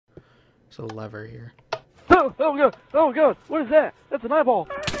There's a lever here. Oh, oh god! Oh god! What is that? That's an eyeball!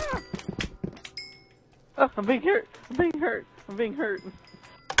 Oh, I'm being hurt! I'm being hurt! I'm being hurt!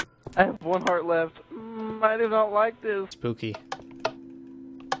 I have 1 heart left. I do not like this. Spooky.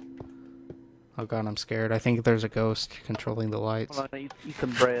 Oh god, I'm scared. I think there's a ghost controlling the lights. Hold on, eat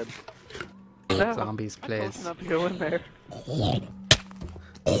some bread. No, Zombies, please. I'm not to go in there.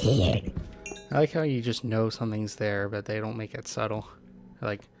 I like how you just know something's there, but they don't make it subtle.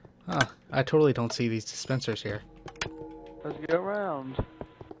 Like, I totally don't see these dispensers here. Let's go around.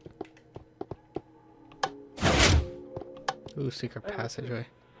 Ooh, secret passageway.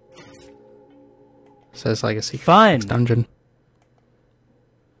 Says like a secret dungeon.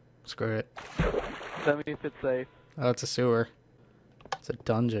 Screw it. Tell me if it's safe. Oh, it's a sewer. It's a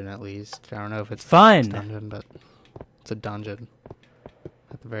dungeon at least. I don't know if it's a dungeon, but it's a dungeon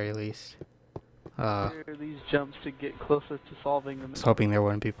at the very least. Where are these jumps to get closer to solving them? I was hoping there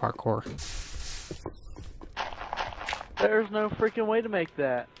wouldn't be parkour. There's no freaking way to make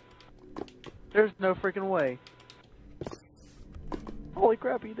that. There's no freaking way. Holy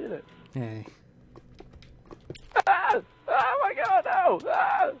crap, he did it. Yay. Ah! Oh my god, no!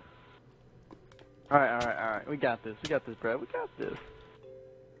 Ah! Alright. We got this. We got this, Brad. We got this.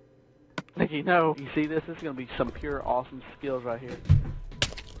 Nicky, no. You see this? This is gonna be some pure awesome skills right here.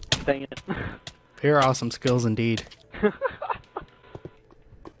 Dang it. Pure awesome skills indeed.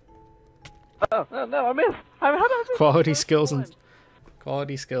 Oh, no, I missed. How did I miss? Quality skills and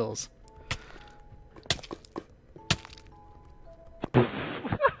quality skills.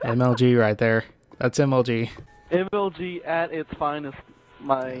 MLG right there. That's MLG. MLG at its finest,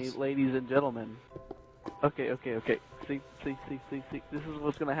 my ladies and gentlemen. Okay. See. This is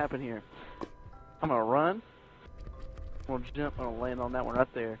what's gonna happen here. I'm gonna run. I'm gonna jump. I'm gonna land on that one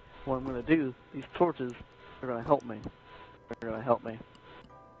right there. What I'm gonna do, these torches are gonna help me. They're gonna help me.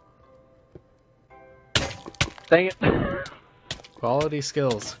 Dang it! Quality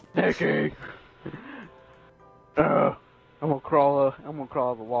skills. Nicky! I'm gonna crawl out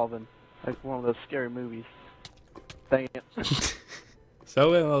of the wall then, like one of those scary movies. Dang it!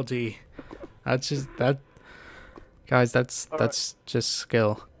 So MLG. That's just that, guys. That's just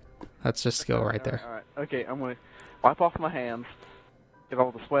skill. That's just skill right there. Alright. Okay, I'm gonna wipe off my hands, get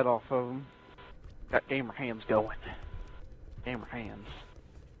all the sweat off of them. Got gamer hands going. Gamer hands,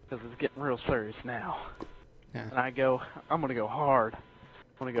 because it's getting real serious now. Yeah. And I'm gonna go hard.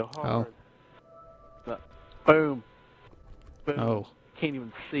 I'm gonna go hard. Oh. But, boom. Boom. Oh. Can't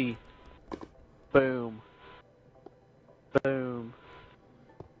even see. Boom. Boom.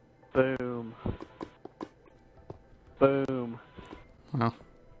 Boom. Boom. Well,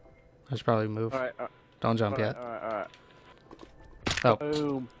 I should probably move. Alright. Don't jump yet. Alright. Oh.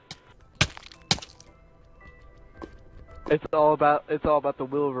 Boom. It's all about the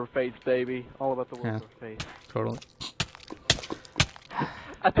will of her face, baby. All about the will of her face. Totally.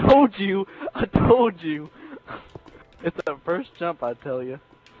 I told you. It's the first jump, I tell you.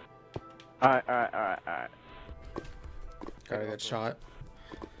 Alright. Got a good shot.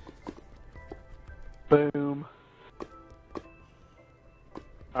 Boom.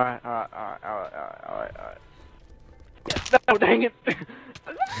 Alright. Yes, no, dang it!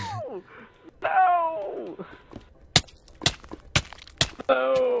 No!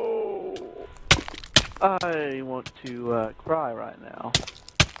 I want to cry right now.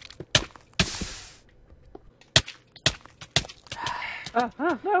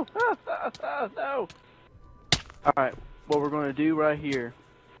 No! Alright, what we're going to do right here.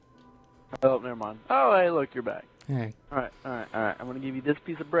 Oh, never mind. Oh, hey, look, you're back. Hey. Alright. I'm going to give you this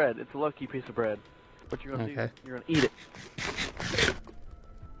piece of bread. It's a lucky piece of bread. What you're going to do, you're going to eat it.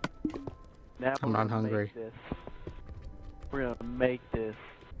 Now I'm not hungry. We're going to make this.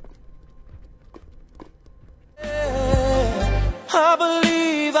 I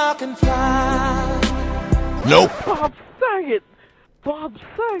believe I can fly. Nope. Bob Saget!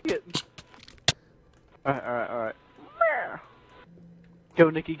 Alright. Go,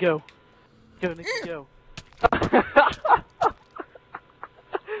 Nicky, go. Go, Nicky, go.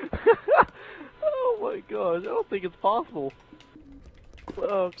 Oh my gosh, I don't think it's possible.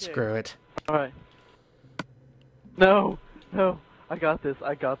 Okay. Screw it. Alright. No. I got this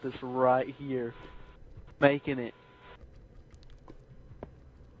right here. Making it.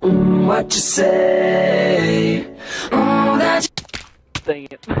 What you say? Dang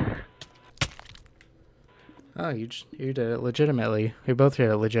it. Oh, you did it legitimately. We both did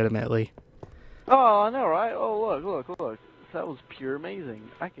it legitimately. Oh, I know, right? Oh, look. That was pure amazing.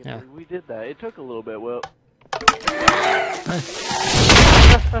 I can't believe we did that. It took a little bit, well.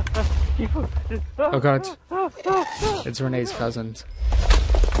 Oh god, it's Renee's cousins.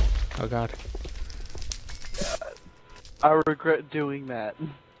 Oh god. I regret doing that.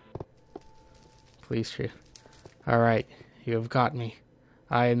 Please shoot. Alright, you have got me.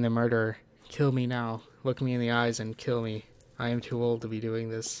 I am the murderer. Kill me now. Look me in the eyes and kill me. I am too old to be doing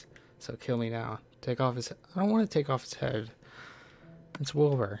this, so kill me now. Take off his... I don't want to take off his head. It's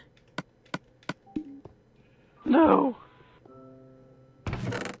Wilbur. No!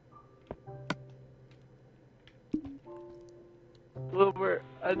 Wilbur,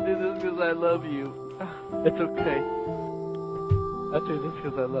 I do this because I love you. It's okay. I do this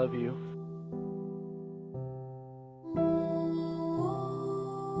because I love you.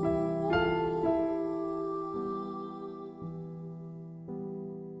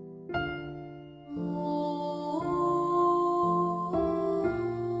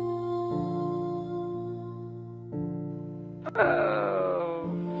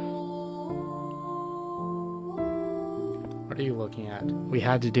 What are you looking at? We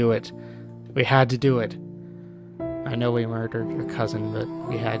had to do it. We had to do it. I know we murdered your cousin, but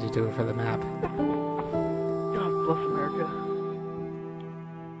we had to do it for the map. God bless America.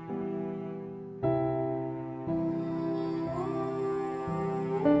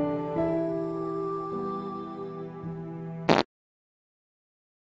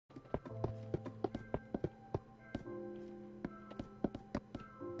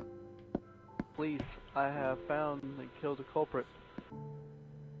 Police, I have found and killed a culprit.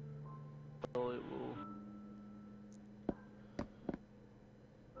 Well, it will.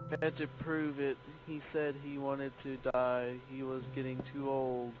 Had to prove it. He said he wanted to die. He was getting too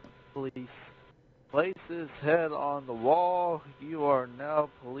old. Police. Place his head on the wall. You are now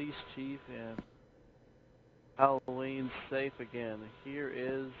police chief and Halloween's safe again. Here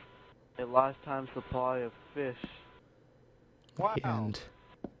is a lifetime supply of fish. Wow. And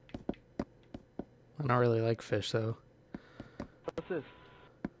I don't really like fish, though. What's this?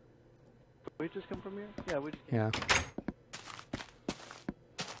 Did we just come from here? Yeah, we just came. Yeah.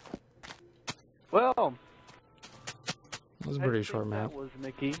 Well, It was a pretty short map. That was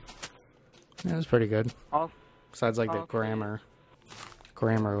Nicky. Yeah, it was pretty good. Honestly, Besides, like, the grammar.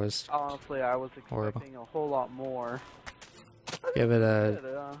 Grammar was... honestly, I was expecting horrible. a whole lot more. Give it a...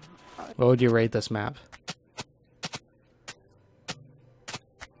 Good, What would you rate this map?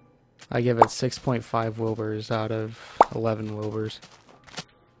 I give it 6.5 Wilburs out of 11 Wilburs.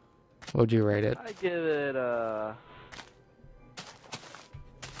 What would you rate it? I give it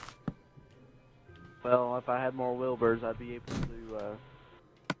well, if I had more Wilburs, I'd be able to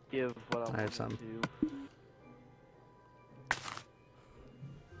give what I have some. to.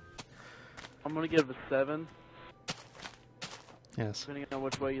 I'm gonna give it a 7, Yes. depending on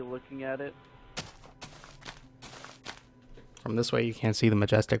which way you're looking at it. From this way, you can't see the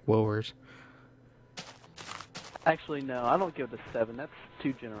majestic Wilburs. Actually, no, I don't give it a 7. That's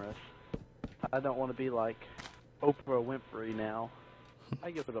too generous. I don't want to be like Oprah Winfrey now.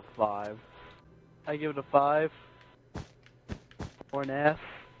 I give it a 5. I give it a 5. Or an S.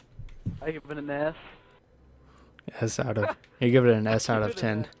 I give it an S. S out of... You give it an S out of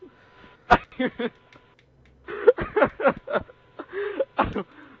 10.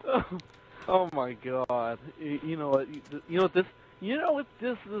 Oh my god. You know what? You know what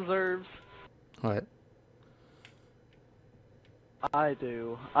this deserves? What? I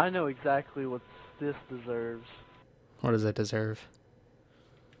do. I know exactly what this deserves. What does it deserve?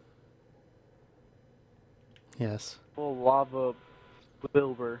 Yes. Full lava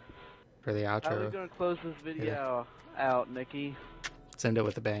Wilbur. For the How are we outro. gonna close this video out, Nicky? Let's end it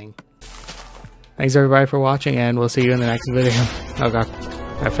with a bang. Thanks everybody for watching, and we'll see you in the next video. Oh god.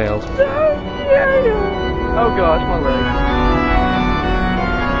 I failed. Oh gosh, my leg.